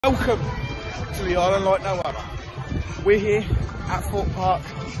Welcome to the island like no other. We're here at Thorpe Park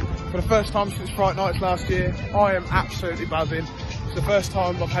for the first time since Fright Nights last year. I am absolutely buzzing. It's the first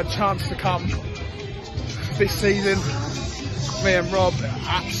time I've had a chance to come this season. Me and Rob are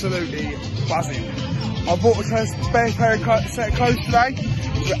absolutely buzzing. I bought a spare set of clothes today.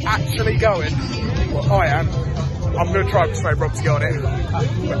 We're actually going, well I am, I'm going to try and persuade Rob to go on it.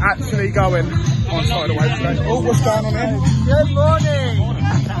 We're actually going on side of the way today. Oh, what's going on here? Good morning!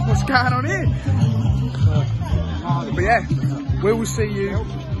 What's going on here? But yeah, we will see you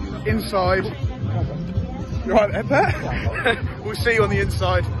inside. You right there, Pat? We'll see you on the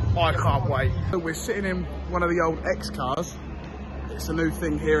inside. I can't wait. We're sitting in one of the old X cars. It's a new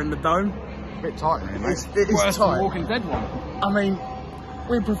thing here in the Dome. A bit tight, really, mate. It is Worse tight. than Walking Dead one. I mean,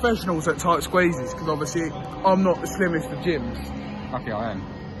 we're professionals at tight squeezes because obviously I'm not the slimmest of gyms. Lucky I am.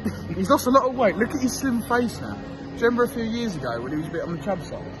 He's lost a lot of weight. Look at his slim face now. Do you remember a few years ago when he was a bit on the chub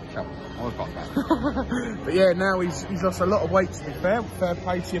side? Chub. I was got that. But yeah, now he's lost a lot of weight, to be fair. Fair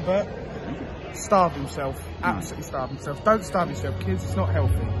play to you, Bert. Starve himself. Absolutely starve himself. Don't starve yourself, kids. It's not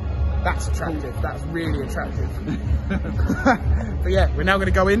healthy. That's attractive. That's really attractive. But yeah, we're now going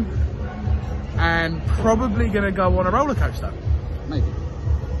to go in and probably going to go on a roller coaster. Maybe.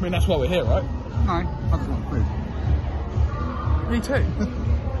 I mean, that's why we're here, right? No, I just want food. Me too.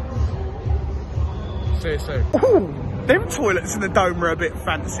 See you soon. Ooh, them toilets in the Dome are a bit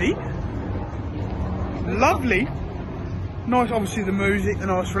fancy. Lovely. Nice, obviously the music, the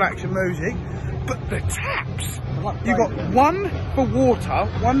nice relaxing music. But the taps. You've got one for water,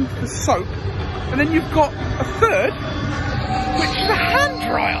 one for soap, and then you've got a third, which is a hand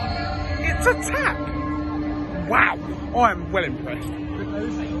dryer. It's a tap. Wow. I am well impressed.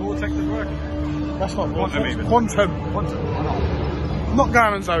 Vortex is working. That's not Quantum even. Quantum. Why not? I'm not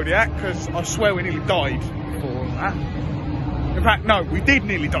going on Zodiac because I swear we nearly died before on that. In fact, no, we did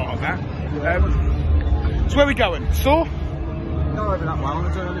nearly die on that. So where are we going? Saw? No, over that way. I'm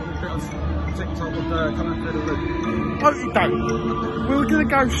going to do a little bit of TikTok of coming through the route. Oh, you don't. We were going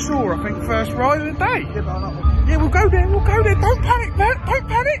to go Saw, I think, first ride of the day. Yeah, but Yeah, we'll go there, we'll go there. Don't panic, Bert, don't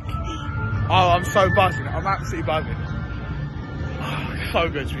panic. Oh, I'm so buzzing. I'm absolutely buzzing. Oh, it's so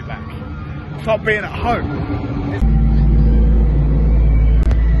good to be back. It's like being at home.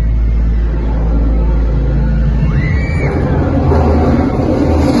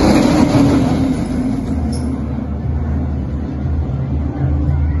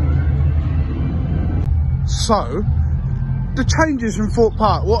 So, the changes from Thorpe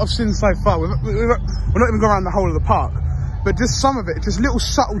Park, what I've seen so far, we're not even going around the whole of the park, but just some of it, just little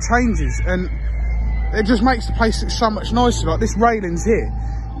subtle changes, and it just makes the place look so much nicer. Like this railings here,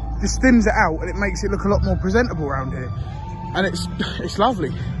 just thins it out and it makes it look a lot more presentable around here. And it's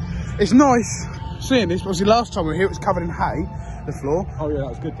lovely. It's nice seeing this. Obviously last time we were here it was covered in hay, the floor. Oh yeah, that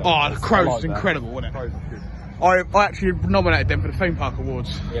was good though. Oh, the Crows was incredible, wasn't it? Crows was good. I actually nominated them for the Theme Park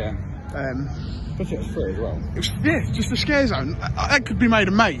Awards. Yeah. Especially it was free as well. It was, yeah, just the scare zone. That could be made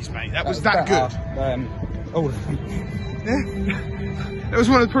a maze, mate. That was that good. Yeah. It was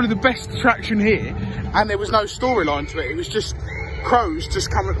one of probably the best attraction here, and there was no storyline to it. It was just crows just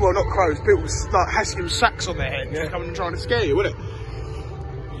coming, well not crows, people like having sacks on their head, just coming and trying to scare you, wouldn't it?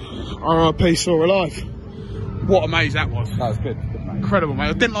 R.I.P. Saw Alive. What a maze that was. That was good. Good mate. Incredible, mate.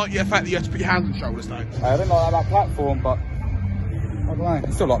 I didn't like the fact that you had to put your hands on shoulders though. I didn't like that platform, but I don't know. I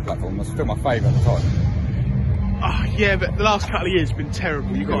still like platform. It's still my favourite at the time. Oh, yeah, but the last couple of years have been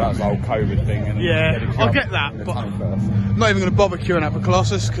terrible. You got that was the whole COVID thing. And yeah, I get that, but I'm not even going to bother queuing up for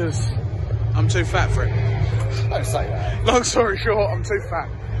Colossus because I'm too fat for it. Don't say that. Long story short, I'm too fat.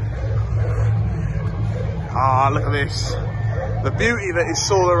 Ah, look at this. The beauty that is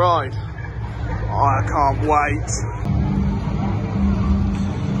Saw the Ride. Oh, I can't wait.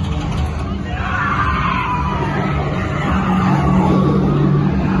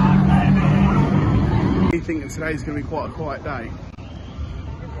 Thinking today's going to be quite a quiet day.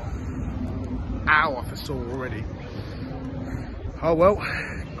 Hour for Saw already. Oh well,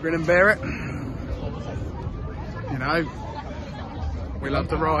 grin and bear it. You know, we love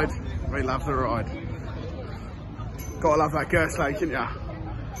the ride. We love the ride. Gotta love that Gerst Lake, ain't ya?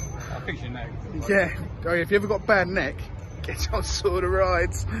 I think you know. Yeah. Oh, if you ever got bad neck, get on Saw the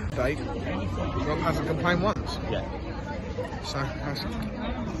Rides. Dave, Rob hasn't complained once. Yeah. So,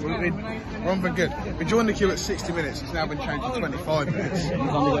 we're on for good. We joined the queue at 60 minutes, it's now been changed to 25 minutes.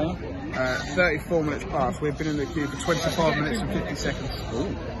 34 minutes past, we've been in the queue for 25 minutes and 50 seconds.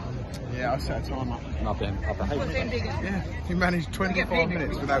 Ooh. Yeah, I set a timer. I've behaved. Yeah, he managed 25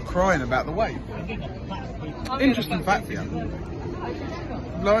 minutes without crying about the wait. Interesting fact for you.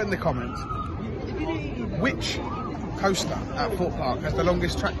 Below in the comments, which coaster at Thorpe Park has the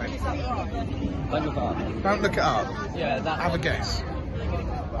longest track length? Don't look it up. Don't look it up. Yeah, that. Have a guess.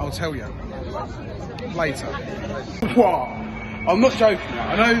 I'll tell you later. What? I'm not joking.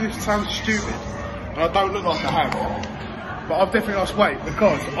 I know this sounds stupid, and I don't look like I have, but I've definitely lost weight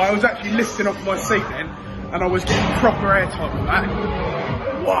because I was actually lifting off my seat then, and I was getting proper airtime with that.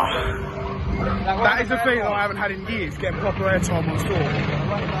 Wow. That is a feeling I haven't had in years, getting proper airtime on Thorpe.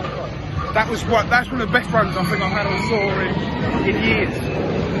 That's one of the best runs I think I've had on Thorpe in years.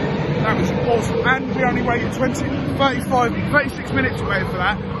 That was awesome. And we only waited 36 minutes to wait for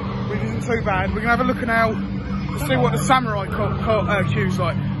that, which isn't too bad. We're going to have a look now to see what the samurai queue's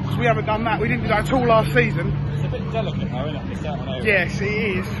like. Because we haven't done that. We didn't do that at all last season. It's a bit delicate though, isn't it? It's out on over. Yes, it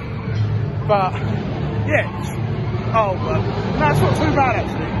is. But, yeah. Oh, but that's not too bad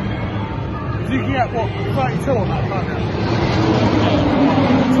actually. You can get, what, 32 on that, can't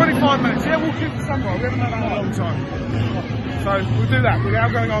you? 25 minutes. Yeah, we'll keep the samurai. We haven't done that in a long time. So, we'll do that. We're now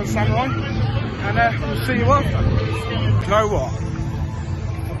going on samurai. And we'll see you after. You know what?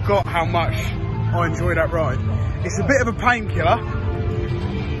 I forgot how much I enjoyed that ride. It's a bit of a painkiller.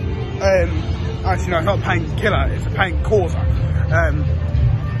 Actually, no, it's not a painkiller. It's a pain causer.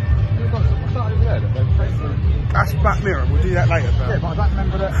 That's Black Mirror. We'll do that later. Yeah, but I don't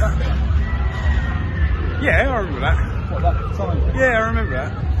remember that. Yeah, I remember that. What, that time? Yeah, I remember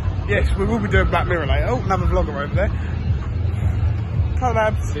that. Yes, we will be doing Black Mirror later. Oh, another vlogger over there. Hello,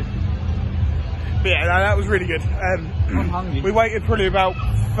 lads. But yeah, no, that was really good. I'm hungry. We waited probably about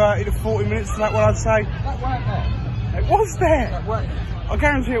 30 to 40 minutes for that one, I'd say. That weren't there. It was there. That weren't there. I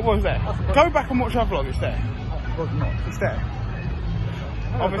guarantee it was there. Go back and watch our vlog, it's there. It was not. It's there.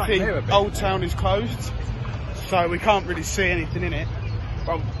 Oh, obviously, Old Town is closed, so we can't really see anything in it.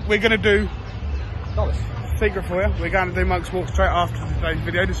 But we're going to do secret for you. We're going to do Monk's Walk straight after today's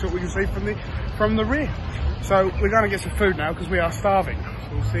video to see what we can see from the rear. So we're going to get some food now because we are starving.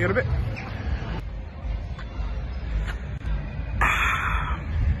 So we'll see you in a bit.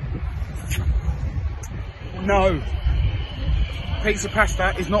 No. Pizza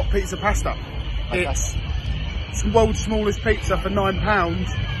pasta is not pizza pasta. It's the world's smallest pizza for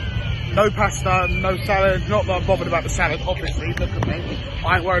 £9. No pasta, no salad. Not that I'm bothered about the salad, obviously. Look at me.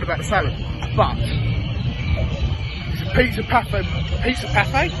 I ain't worried about the salad. But it's a pizza pasta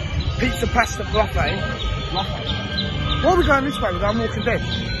buffet. Why are we going this way without Walking Dead?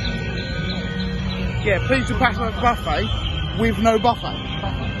 Yeah, pizza pasta buffet with no buffet.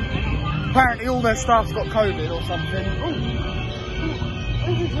 Apparently all their staff's got COVID or something. Ooh.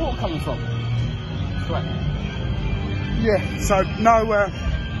 Where's this water coming from? Yeah, so no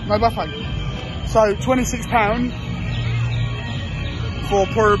buffet. So £26 for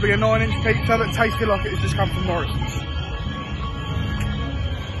probably a 9-inch pizza that tasted like it had just come from Morrison's.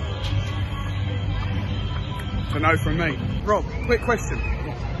 So no from me. Rob, quick question.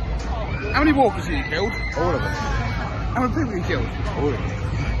 How many walkers have you killed? All of them. How many people have you killed? All of them.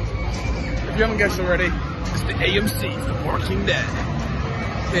 If you haven't guessed already, it's the AMC, the Walking Dead.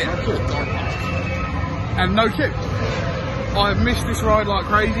 Yeah. And no queue. I've missed this ride like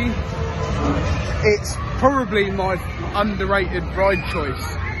crazy. It's probably my underrated ride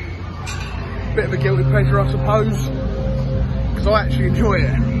choice. Bit of a guilty pleasure, I suppose, because I actually enjoy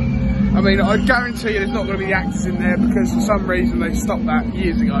it. I mean, I guarantee you there's not going to be actors in there because for some reason they stopped that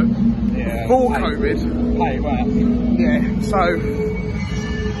years ago. Yeah. Before COVID. Hey, right. Yeah, so...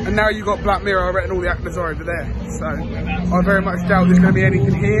 And now you've got Black Mirror, I reckon all the actors are over there. So, I very much doubt there's going to be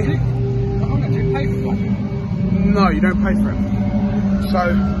anything here. Do you pay for it? No, you don't pay for it.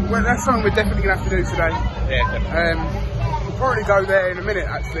 So, well, that's something we're definitely going to have to do today. Yeah, definitely. We'll probably go there in a minute,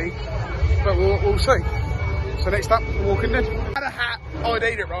 actually. But we'll see. So next up, The Walking Dead. If I had a hat, I'd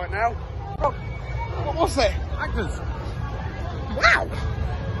eat it right now. Oh, what's that? Actors. Wow!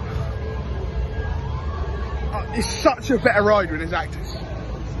 It's such a better ride when there's actors.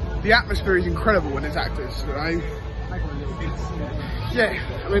 The atmosphere is incredible when there's actors, you know? Yeah,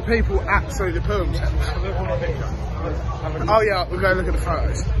 I mean, people absolutely poo themselves. Oh yeah, we'll go look at the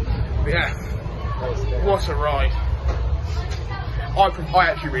photos. But yeah, what a ride. I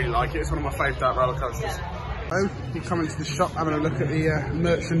actually really like it. It's one of my favourite roller coasters. So, you come into the shop having a look at the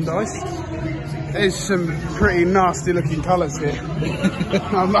merchandise. There's some pretty nasty looking colours here.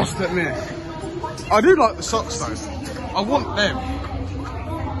 I must admit. I do like the socks though. I want them.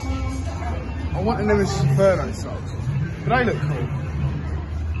 I want them as Inferno socks. But they look cool.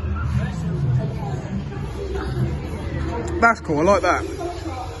 That's cool, I like that.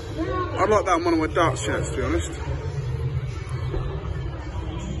 I'd like that on one of my dark shirts, to be honest.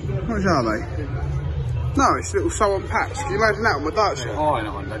 How much are they? No, it's a little sew-on patch. Can you imagine that on my dark shirt? Oh,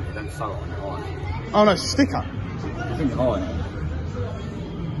 no, I don't sew on it. Oh no, it's a sticker. I think high now.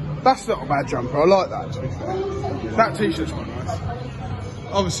 That's not a bad jumper. I like that, to be fair. That t-shirt's quite nice.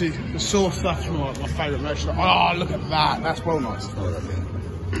 Obviously, the sauce stuff's my favourite merch. Oh, look at that. That's well nice.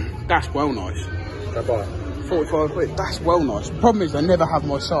 That's well nice. Go buy it. 45 quid. That's well nice. Problem is, they never have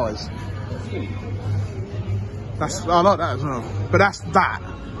my size. I like that as well. But that's that.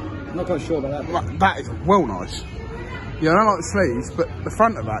 I'm not quite sure about that. That is well nice. Yeah, I don't like the sleeves, but the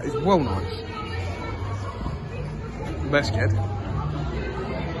front of that is well nice. That's good.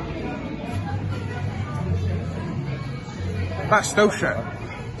 That stealth shirt.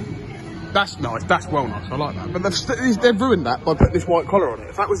 That's nice. That's well nice. I like that. But they've ruined that by putting this white collar on it.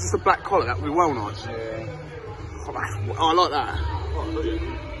 If that was just a black collar, that would be well nice. Yeah. Oh, I like that.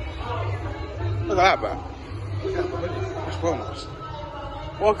 Look at that, man. That's well nice.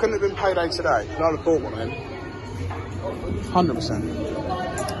 Why couldn't it have been payday today? I'd have bought one then.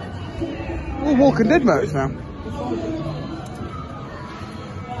 100%. All Walking Dead merch now.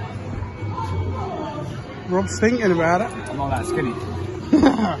 Rob's thinking about it. I'm not that skinny.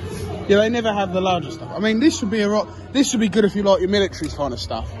 Yeah, they never have the larger stuff. I mean, this should be this should be good if you like your military kind of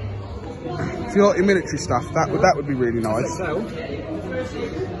stuff. If you like your military stuff, that would be really nice.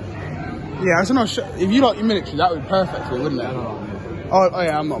 Yeah, it's a nice. If you like your military, that would be perfect for you, wouldn't it? Oh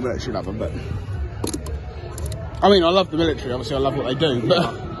yeah, I'm not a military lover, but I mean, I love the military. Obviously, I love what they do.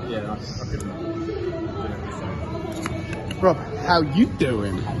 But Yeah, Rob, how you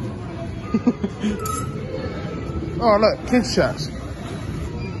doing? Oh look, kids shirts.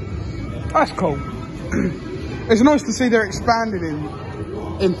 That's cool. It's nice to see they're expanding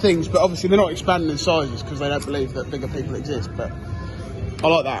in things, but obviously they're not expanding in sizes because they don't believe that bigger people exist. But I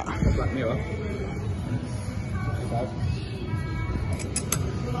like that. Black Mirror.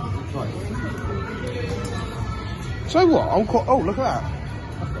 So what? Oh, look at that.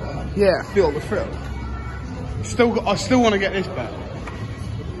 Yeah, feel the thrill. I still want to get this back.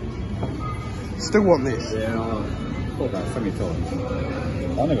 Still want this. Yeah, I thought about it so many times.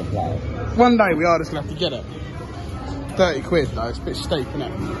 I never play it. One day we are just going to have to get it. 30 quid though, it's a bit steep, isn't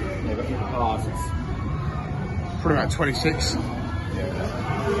it? Yeah, but class, it's... Probably about 26. Yeah.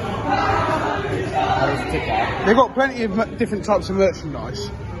 They've got plenty of different types of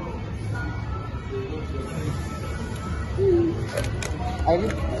merchandise.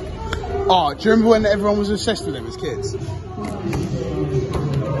 Oh, do you remember when everyone was obsessed with them as kids?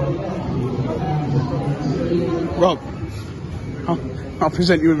 Rob, I'll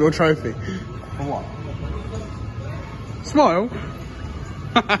present you with your trophy. For what? Smile.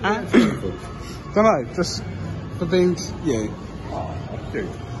 Don't know, just for being you. Oh, dude.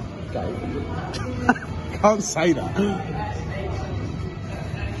 Go. Can't say that.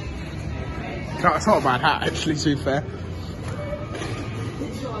 It's not a bad hat, actually, to be fair.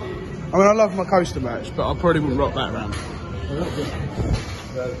 I mean, I love my coaster merch, but I probably wouldn't rock that around.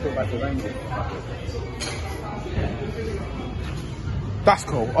 That's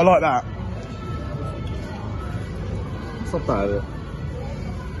cool. I like that. It's not bad, is it?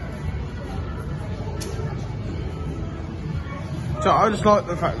 So I just like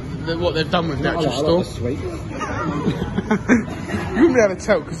the fact that what they've done with the actual store. I like the sweet. You wouldn't be able to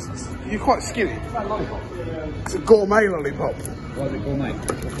tell because you're quite skinny. What's that lollipop? It's a gourmet lollipop. Why is it gourmet?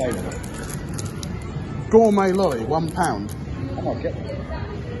 What's the flavour? Gourmet lolly, £1. I might get one.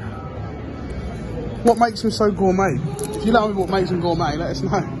 What makes them so gourmet? If you know what makes them gourmet, let us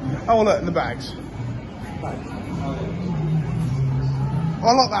know. Oh, look, in the bags.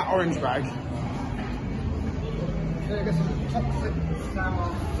 I like that orange bag.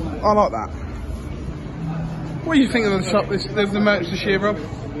 I like that. What do you think of the shop, the merch this year, Rob?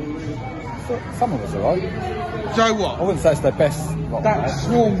 Some of us are right. Joe, what? I wouldn't say it's their best. That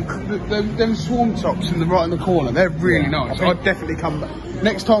swarm, them swarm tops right in the corner, they're really nice. I'd definitely come back.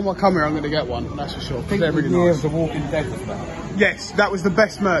 Next time I come here, I'm going to get one, that's for sure. They're really nice. The Walking Dead was that. Yes, that was the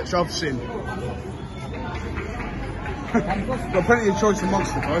best merch I've seen. Got plenty of choice of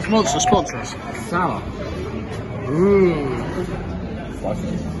Monster, guys. Monster sponsors. Sour. Ooh.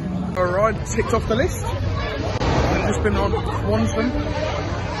 Spicy. Alright, ticked off the list. I've just been on Quantum,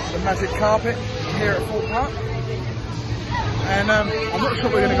 the magic carpet here at Thorpe Park. And I'm not sure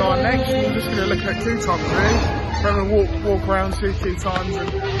what we're going to go on next. We're just going to look at queue times really. We're going to walk around two queue times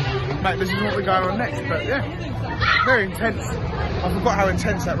and make decisions what we're going on next. But yeah, very intense. I forgot how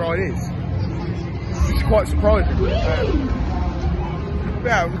intense that ride is. It's quite surprising.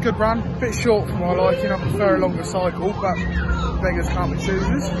 Yeah, it was a good run. A bit short for my liking. I prefer a longer cycle, but beggars can't be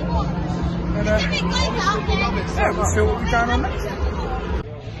choosers. And yeah, we'll see what we're going on next.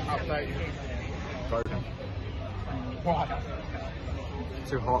 Update. Broken. Why?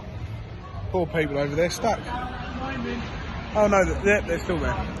 Too hot. Poor people over there stuck. Oh no, they're still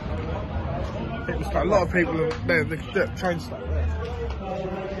there. A lot of people are there, the train's stuck there.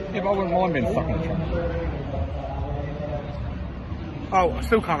 Yeah, but I wouldn't mind being stuck on the train. Oh, I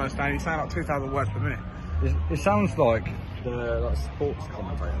still can't understand. He's saying like 2,000 words per minute. It sounds like the sports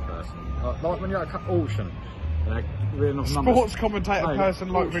commentator person. Like when you're at an auction. Sports commentator person,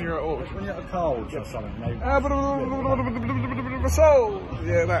 like when you're at auction. When you're at a car auction or something, maybe. Yeah,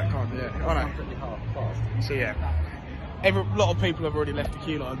 that kind. Yeah, I know. So yeah, a lot of people have already left the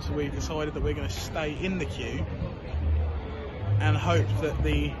queue line, so we've decided that we're going to stay in the queue and hope that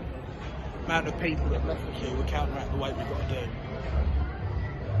the amount of people that left the queue will counteract the wait we've got to do.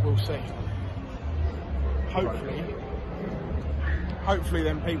 We'll see. Hopefully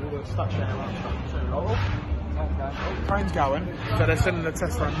them people that are stuck there aren't stuck too long. The train's going, so they're sending the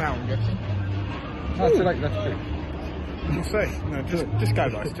test run now, I'm guessing. No, too late, left queue. We'll see. No, just go,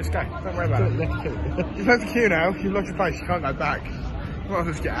 guys. Just go. Don't worry about it. You've left the queue now. You've locked your place. You can't go back. Well,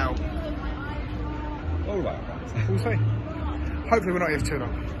 just get out. All right. We'll see. Hopefully we're not here too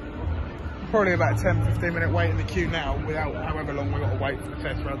long. Probably about a 10-15 minute wait in the queue now, without however long we've got to wait for the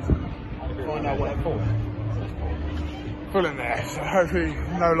test runs. Find out what they're for. Full in there, so hopefully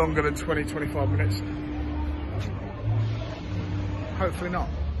no longer than 20-25 minutes. Hopefully not.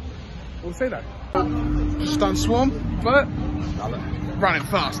 We'll see though. Just done Swarm, but running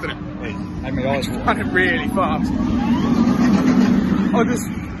fast, isn't it? It's running really fast. I just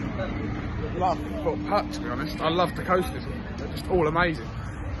love Thorpe Park, to be honest. I love the coasters. They're just all amazing.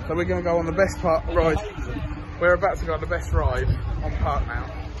 So we're going to go on the best ride. We're about to go on the best ride on Park now.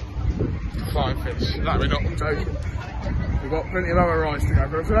 Flying fish. No, we're not. I'm joking. We've got plenty of other rides to go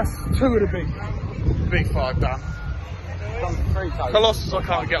through. So that's 2 of the big 5 done. Colossus I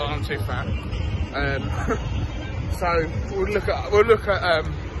can't get on. I'm too fat. So we'll look at a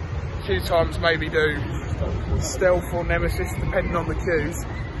few times, maybe do Stealth or Nemesis depending on the queues.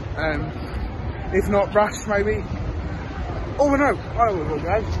 If not Rush, maybe. Oh no, I know where we'll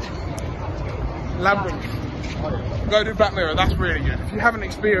go. Labyrinth. Go do Black Mirror, that's really good. If you haven't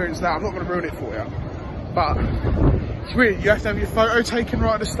experienced that, I'm not going to ruin it for you. But it's weird, you have to have your photo taken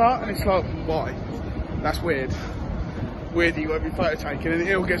right at the start, and it's like, why? That's weird. Weird that you got your photo taken, and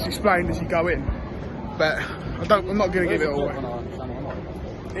it all gets explained as you go in. But I'm not going to give it all away.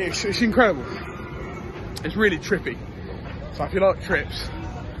 It's incredible. It's really trippy. So if you like trips,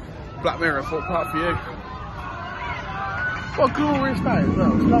 Black Mirror, Thorpe Park for you. What a glorious day as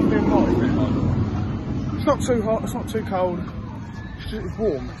well. It's lovely and hot, isn't it? It's not too hot, it's not too cold. It's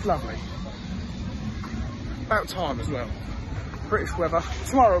warm, it's lovely. About time as well. British weather.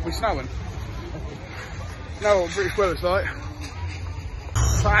 Tomorrow will be snowing. You know what British weather's like?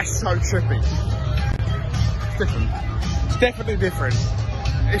 That's so trippy. It's different. It's definitely different.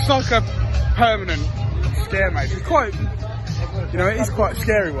 It's like a permanent scare maze. It's quite, you know, it is quite a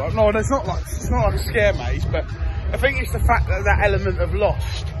scary one. No, it's not like a scare maze, but I think it's the fact that element of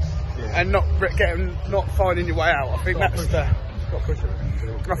lost and not finding your way out. I think that's the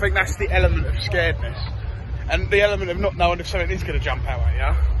element of scaredness, and the element of not knowing if something is going to jump out at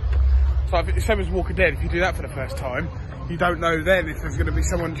you. So if it's same as Walking Dead, if you do that for the first time, you don't know then if there's going to be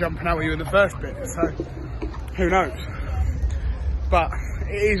someone jumping out at you in the first bit. So who knows? But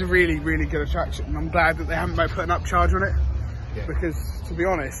it is a really, really good attraction, and I'm glad that they haven't put an upcharge on it. Yeah. Because to be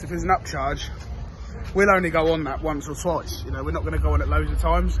honest, if there's an upcharge, we'll only go on that once or twice. You know, we're not going to go on it loads of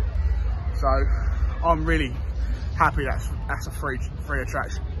times. So I'm really happy that's a free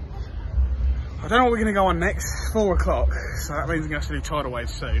attraction. I don't know what we're going to go on next. 4 o'clock, so that means we're going to have to do Tidal Wave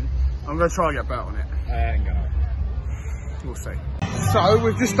soon. I'm going to try and get a bet on it. I ain't gonna. We'll see. So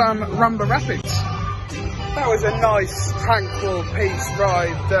we've just done Rumba Rapids. That was a nice, tranquil, peace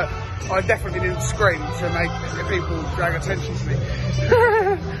ride that I definitely didn't scream to make people drag attention to me.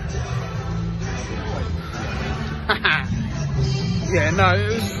 Yeah, no,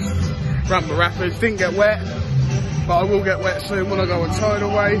 it was Rumba Rapids. Didn't get wet, but I will get wet soon when I go on Tidal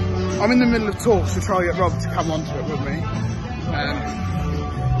Wave. I'm in the middle of talks to try and get Rob to come onto it with me.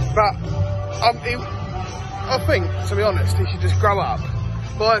 But I think, to be honest, he should just grow up,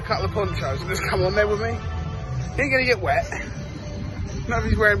 buy a couple of ponchos and just come on there with me. He ain't going to get wet. Not if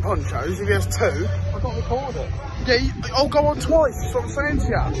he's wearing ponchos, if he has 2. I got recorded. Yeah, I'll go on twice, that's what I'm saying to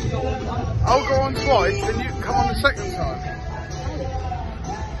you. I'll go on twice and you can come on the second time.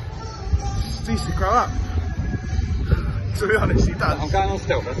 He needs to grow up. To be honest, he does. I'm going on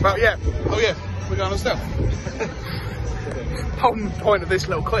stealth. Well, yeah. Oh yeah, we're going on stealth. Whole point of this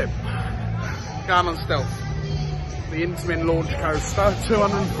little clip. Going on stealth. The Intamin launch coaster,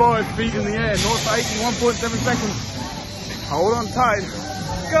 205 feet in the air, 0 to 81.7 seconds. Hold on tight.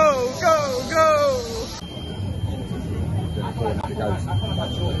 Go, go, go!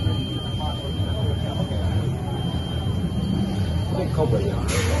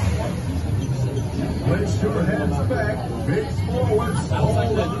 Place your hands back, face forward,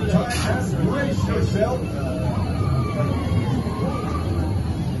 slow, touch and brace yourself.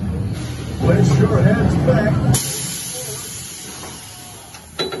 Place your hands back.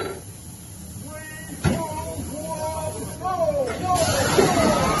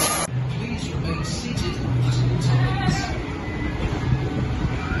 Please remain seated at all times.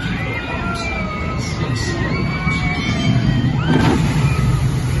 Keep your arms and stay silent.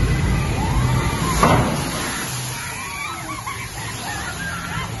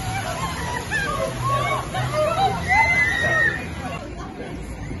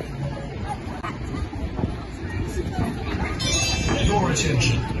 Your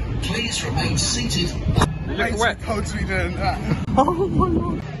attention. Please remain seated. You look wet. Cold to be doing that. Oh my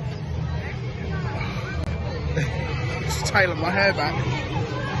god. Just tailing my hair back.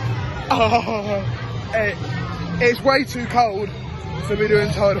 Oh, it's way too cold to be doing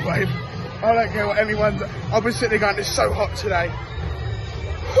tidal wave. I don't care what anyone's. I've been sitting there going, it's so hot today.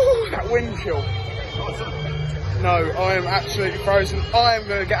 Whew, that wind chill. No, I am absolutely frozen. I am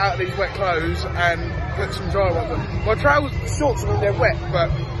going to get out of these wet clothes and put some dry ones on. My trousers, shorts are they're wet,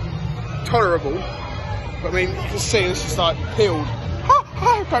 but tolerable. But I mean, you can see this is like peeled.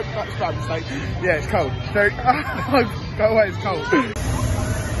 That's a bad mistake. Yeah, it's cold. So, go away, it's cold.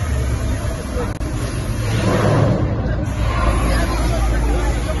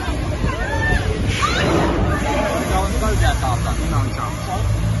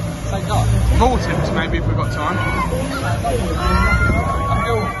 Vortex, maybe, if we've got time.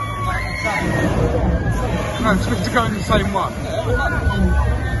 No, it's supposed to go in the same one.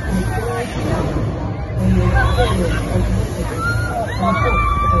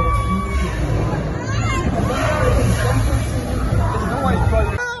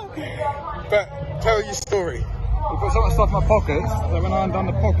 But tell your story. I've got so much stuff in my pockets that when I undone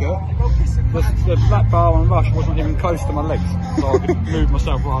the pocket, the black bar on Rush wasn't even close to my legs, so I could move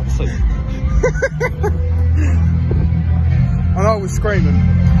myself right to seat. And I was screaming.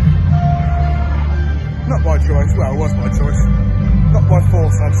 Not by choice, well it was by choice. Not by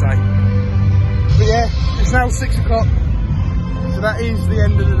force, I'd say. But yeah, it's now 6 o'clock, so that is the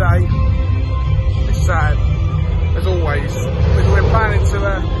end of the day. It's sad, as always, because we're planning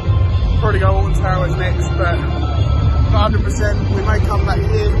to probably go Alton Towers next, but 100% we may come back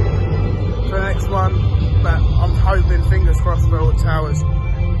here for the next one, but I'm hoping, fingers crossed, for Alton Towers.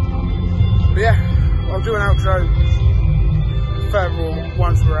 But yeah, I'll do an outro further on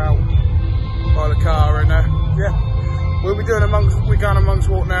once we're out by the car, and yeah, we'll be doing we're going a Monk's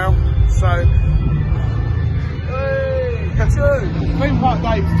Walk now, so hey, catch you! Theme Park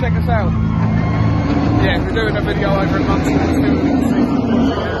Days, check us out. Yeah, we're doing a video over at Monk's Walk too.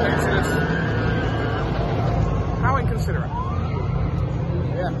 How inconsiderate.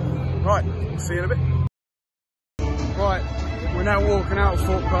 Yeah, right, see you in a bit. Right, we're now walking out of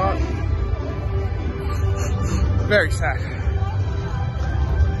Thorpe Park. Very sad.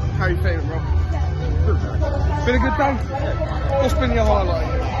 How are you feeling, Rob? Been a good day? What's been your highlight?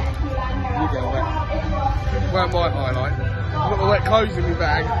 You get wet. Well, my highlight. I've got the wet clothes in my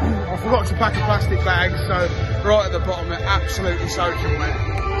bag. I forgot to pack a plastic bag, so right at the bottom it absolutely soaking wet.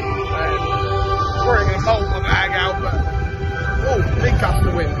 Probably going to fold my bag out, but oh, big gust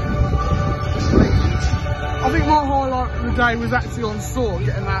of wind. I think my highlight of the day was actually on Thorpe,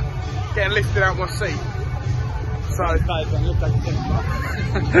 getting lifted out my seat. So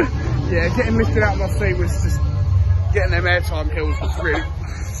yeah, getting lifted out of my seat was just getting them airtime kills was really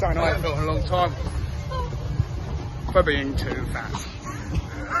something I haven't felt in a long time. For being too fast.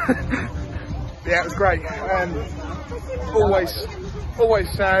 Yeah, it was great. Always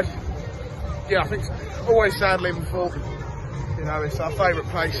sad. Yeah, I think so. Always sad leaving Thorpe. You know, it's our favourite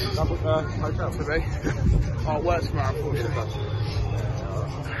place hotel to be. Oh, it works tomorrow, unfortunately.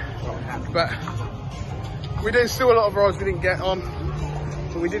 But we did still a lot of rides we didn't get on.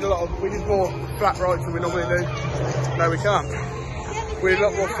 But we did more flat rides than we normally do. No, we can't. We did a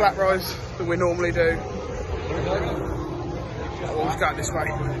lot more flat rides than we normally do. We'll just go this way.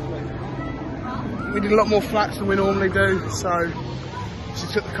 We did a lot more flats than we normally do, so she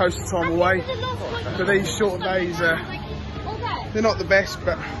took the coaster time away. So these short days, they're not the best,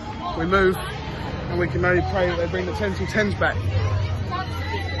 but we move and we can only pray that they bring the 10 till 10s back.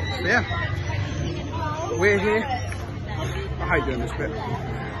 But yeah, we're here. I hate doing this bit.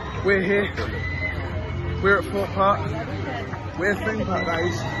 We're here. We're at Thorpe Park. We're Theme Park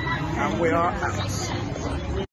Days, and we are out.